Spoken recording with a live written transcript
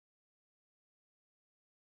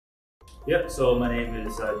Yep, so my name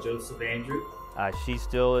is Joseph Andrew. She's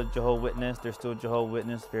still a Jehovah Witness. They're still Jehovah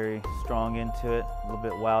Witness, very strong into it. A little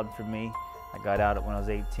bit wild for me. I got out when I was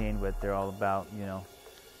 18, but they're all about,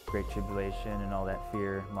 great tribulation and all that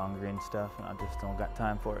fear mongering stuff, and I just don't got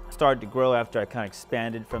time for it. Started to grow after I kind of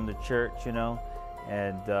expanded from the church,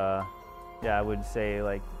 and yeah, I wouldn't say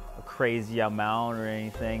like a crazy amount or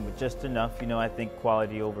anything, but just enough. I think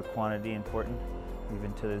quality over quantity important,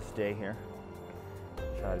 even to this day here.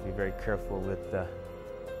 Try to be very careful with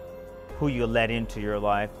who you let into your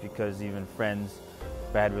life, because even friends,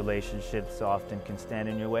 bad relationships often can stand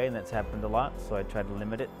in your way, and that's happened a lot, so I try to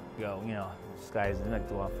limit it. Sky's the limit,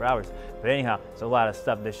 go on for hours. But anyhow, there's a lot of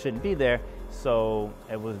stuff that shouldn't be there, so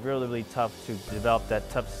it was really, really tough to develop that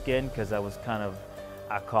tough skin, because I was kind of,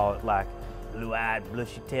 I call it like blue-eyed,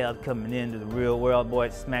 bushy-tailed coming into the real world. Boy,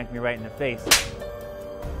 it smacked me right in the face.